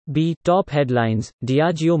Top headlines: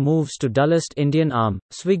 Diageo moves to dullest Indian arm,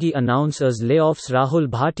 Swiggy announces layoffs. Rahul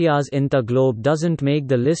Bhatia's Inter Globe doesn't make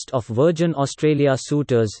the list of Virgin Australia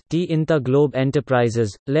suitors. Inter Globe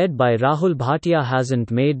Enterprises, led by Rahul Bhatia,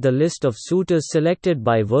 hasn't made the list of suitors selected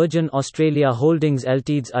by Virgin Australia Holdings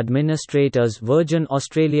Ltd's administrators. Virgin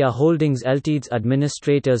Australia Holdings Ltd's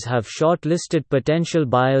administrators have shortlisted potential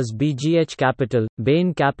buyers: BGH Capital,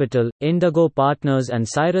 Bain Capital, Indigo Partners and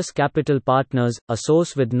Cyrus Capital Partners, a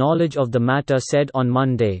source with knowledge of the matter said on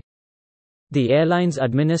Monday. The airline's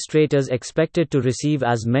administrators expected to receive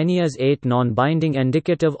as many as 8 non-binding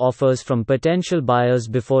indicative offers from potential buyers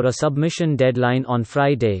before a submission deadline on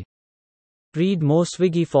Friday. Read more.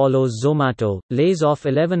 Swiggy follows Zomato, lays off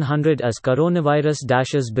 1,100 as coronavirus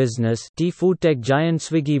dashes business. Foodtech giant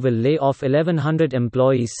Swiggy will lay off 1,100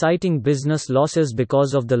 employees, citing business losses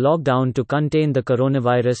because of the lockdown to contain the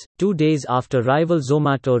coronavirus, 2 days after rival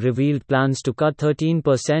Zomato revealed plans to cut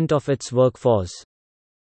 13% of its workforce.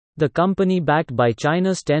 The company, backed by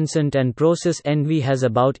China's Tencent and Prosus Envy, has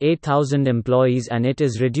about 8,000 employees and it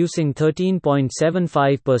is reducing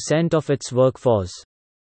 13.75% of its workforce.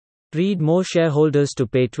 Read more. Shareholders to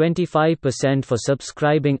pay 25% for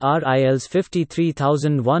subscribing RIL's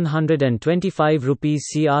 53,125 rupees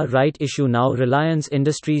CR right issue. Now Reliance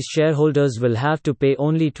Industries shareholders will have to pay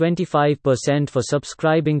only 25% for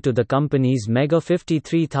subscribing to the company's mega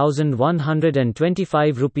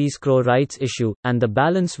 53,125 rupees crore rights issue, and the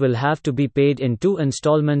balance will have to be paid in 2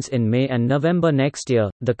 installments in May and November next year,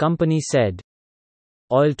 the company said.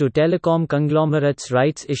 Oil to telecom conglomerates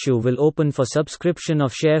rights issue will open for subscription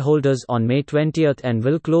of shareholders on May 20 and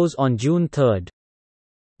will close on June 3.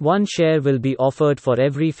 1 share will be offered for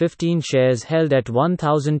every 15 shares held at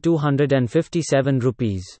 1,257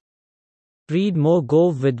 rupees. Read more.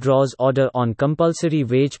 Gove withdraws order on compulsory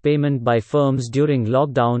wage payment by firms during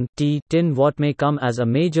lockdown. What may come as a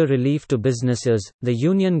major relief to businesses. The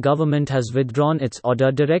union government has withdrawn its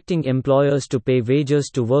order directing employers to pay wages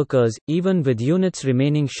to workers, even with units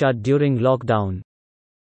remaining shut during lockdown.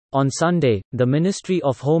 On Sunday, the Ministry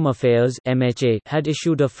of Home Affairs (MHA) had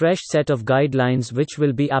issued a fresh set of guidelines which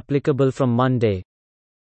will be applicable from Monday.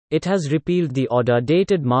 It has repealed the order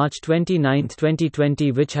dated March 29,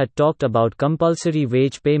 2020, which had talked about compulsory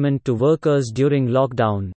wage payment to workers during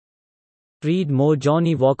lockdown. Read more.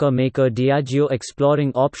 Johnnie Walker maker Diageo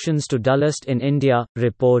exploring options to dullest in India.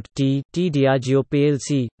 Report. Diageo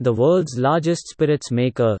plc, the world's largest spirits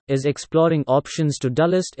maker, is exploring options to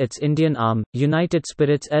dullest its Indian arm, United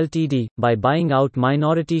Spirits Ltd, by buying out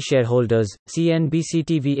minority shareholders,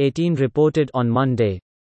 CNBC-TV18 reported on Monday.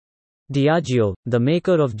 Diageo, the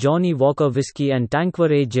maker of Johnnie Walker Whiskey and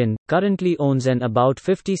Tanqueray Gin, currently owns an about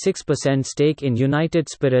 56% stake in United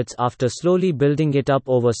Spirits after slowly building it up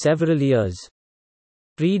over several years.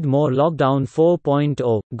 Read more. Lockdown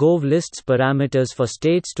 4.0, Gove lists parameters for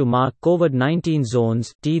states to mark COVID-19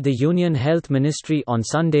 zones. The Union Health Ministry on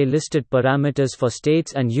Sunday listed parameters for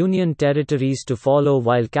states and union territories to follow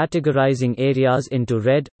while categorizing areas into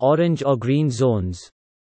red, orange or green zones.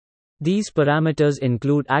 These parameters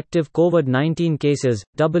include active COVID-19 cases,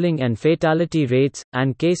 doubling and fatality rates,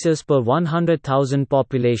 and cases per 100,000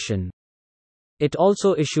 population. It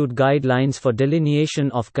also issued guidelines for delineation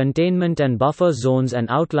of containment and buffer zones and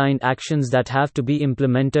outlined actions that have to be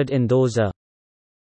implemented in those